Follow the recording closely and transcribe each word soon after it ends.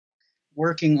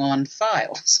working on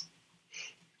files.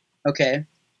 Okay.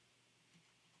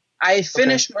 I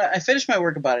finished my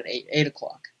work about at 8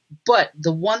 o'clock. But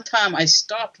the one time I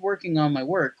stopped working on my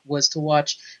work was to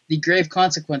watch the Grave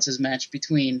Consequences match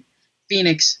between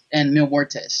Phoenix and Mil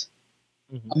Muertes.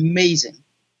 Mm-hmm. Amazing.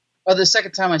 Oh, the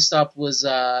second time I stopped was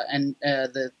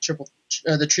the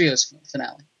trios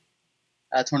finale,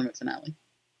 tournament finale.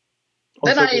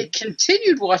 Then I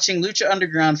continued watching Lucha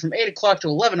Underground from 8 o'clock to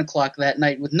 11 o'clock that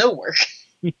night with no work.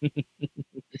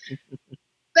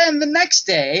 Then the next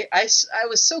day, I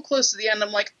was so close to the end,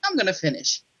 I'm like, I'm going to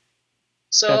finish.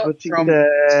 So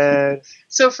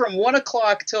from 1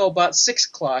 o'clock till about 6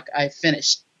 o'clock, I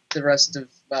finished the rest of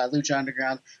Lucha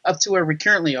Underground, up to where we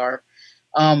currently are.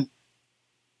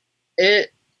 The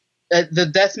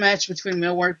death match between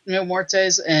Mil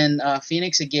Muertes and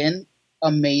Phoenix, again,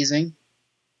 amazing.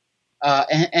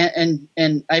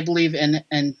 And I believe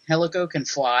Angelico can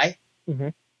fly,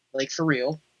 like for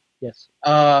real. Yes.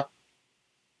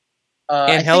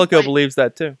 Angelico believes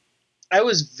that too. I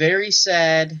was very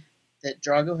sad that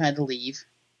Drago had to leave.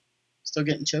 Still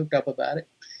getting choked up about it.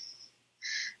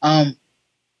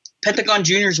 Pentagon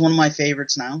Jr. is one of my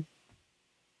favorites now.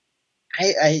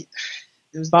 It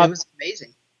was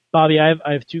amazing. Bobby, I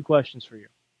have 2 questions for you.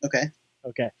 Okay.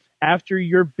 After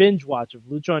your binge watch of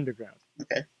Lucha Underground,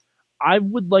 I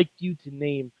would like you to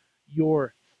name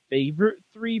your favorite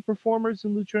 3 performers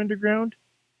in Lucha Underground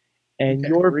and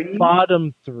your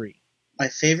bottom 3. My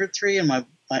favorite 3 and my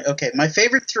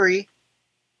favorite 3.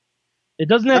 It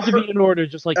doesn't have to be in order,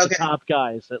 just like the top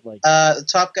guys that like. The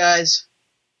top guys.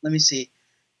 Let me see.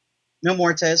 Mil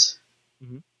Muertes,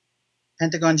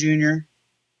 Pentagon Jr.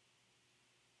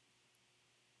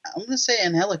 I'm gonna say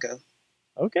Angelico.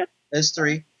 Okay. Those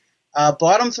 3.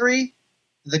 Bottom 3,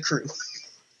 the crew.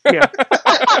 Yeah. The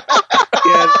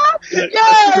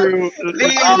crew. The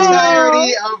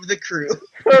entirety of the crew.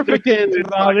 Perfect answer,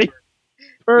 Bobby.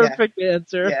 Perfect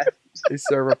answer. Yeah. They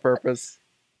serve a purpose.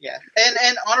 Yeah.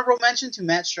 And honorable mention to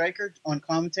Matt Stryker on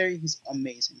commentary. He's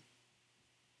amazing.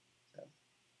 So.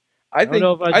 I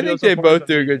think they both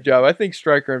do a good job. I think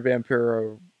Stryker and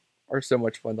Vampiro are so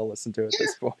much fun to listen to at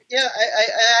this point. Yeah,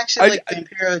 I actually like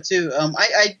Vampiro too.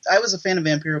 I was a fan of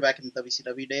Vampiro back in the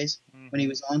WCW days when he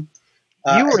was on.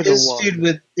 You were the one. Feud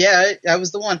with I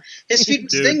was the one. His feud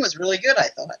with Sting was really good, I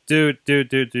thought. Dude.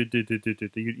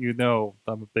 You know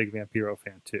I'm a big Vampiro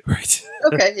fan too, right?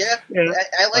 Okay, yeah.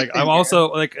 I like I'm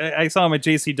also like I saw him at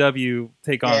JCW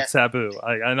take on Sabu.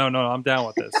 I know, I'm down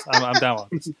with this. I'm down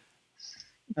with this.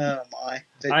 Oh my!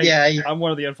 But I'm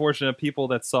one of the unfortunate people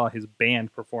that saw his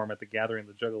band perform at the Gathering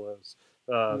of the Juggalos.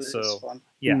 Fun.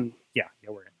 We're in.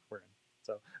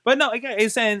 So, but no,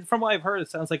 he's saying from what I've heard, it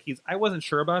sounds like I wasn't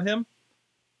sure about him.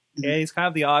 Yeah, he's kind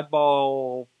of the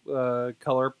oddball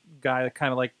color guy,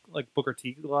 kind of like Booker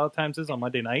T a lot of times is on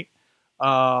Monday night.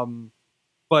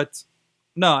 But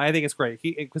no, I think it's great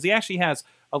because he actually has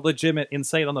a legitimate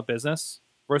insight on the business.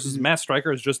 Versus Matt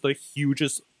Stryker is just the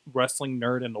hugest wrestling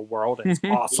nerd in the world, and it's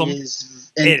awesome.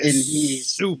 He's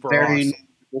super awesome.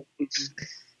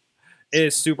 It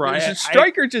is super.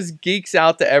 Stryker just geeks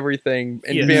out to everything,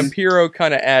 and Vampiro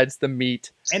kind of adds the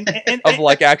meat of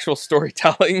like actual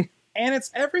storytelling. And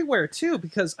it's everywhere too,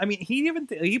 because I mean,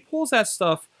 he pulls that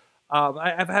stuff.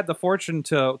 I've had the fortune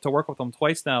to work with him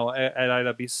twice now at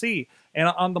IWC, and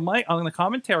on the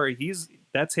commentary,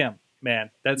 that's him,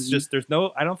 man. That's just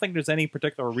I don't think there's any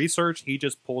particular research. He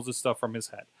just pulls his stuff from his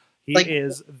head. He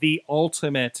is the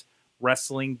ultimate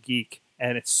wrestling geek,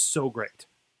 and it's so great.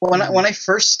 When I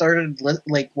first started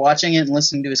watching it and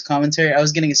listening to his commentary, I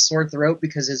was getting a sore throat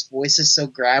because his voice is so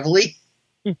gravelly.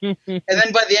 And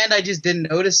then by the end, I just didn't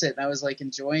notice it, and I was like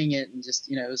enjoying it, and just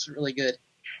it was really good.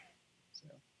 So,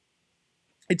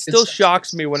 it still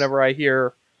shocks me whenever I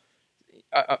hear.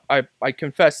 I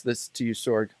confess this to you,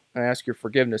 Sorg. I ask your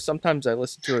forgiveness. Sometimes I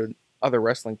listen to other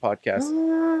wrestling podcasts,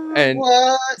 and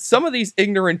some of these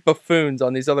ignorant buffoons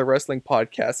on these other wrestling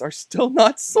podcasts are still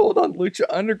not sold on Lucha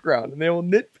Underground, and they will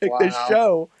nitpick this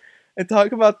show and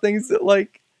talk about things that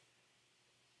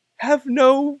have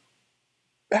no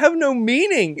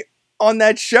meaning on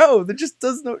that show. That just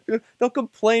doesn't. They'll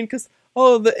complain because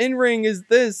the in-ring is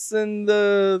this, and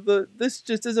the this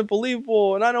just isn't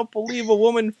believable, and I don't believe a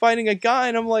woman fighting a guy,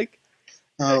 and I'm like,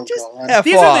 these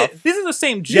are the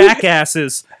same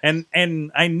jackasses, and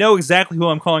I know exactly who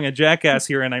I'm calling a jackass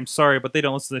here, and I'm sorry, but they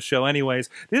don't listen to the show anyways.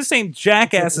 These are the same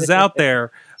jackasses out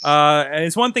there. And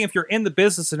it's one thing if you're in the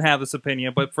business and have this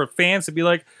opinion, but for fans to be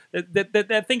like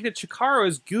that think that Chikara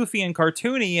is goofy and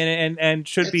cartoony and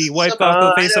should be wiped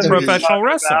off the face of professional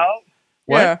wrestling.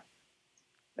 What?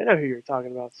 I know who you're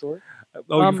talking about, Sword.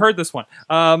 You've heard this one.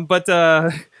 But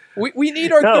we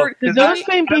need our third. Did those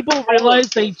same people realize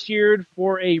they cheered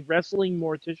for a wrestling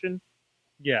mortician?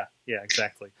 Yeah,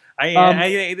 exactly.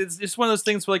 It's just one of those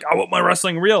things where, like, I want my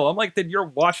wrestling real. I'm like, then you're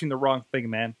watching the wrong thing,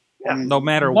 man. Yeah. No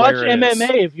matter Watch where it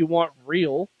MMA is. if you want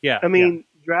real. Yeah. I mean,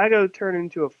 Drago turned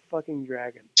into a fucking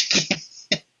dragon.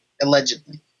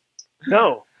 Allegedly.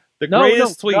 No. The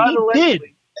greatest tweet.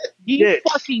 He did. He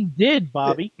fucking did,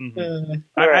 Bobby. Mm-hmm.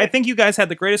 I think you guys had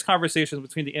the greatest conversations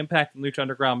between the Impact and Lucha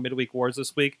Underground Midweek Wars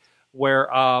this week, where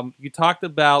you talked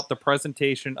about the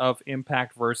presentation of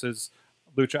Impact versus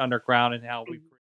Lucha Underground and how we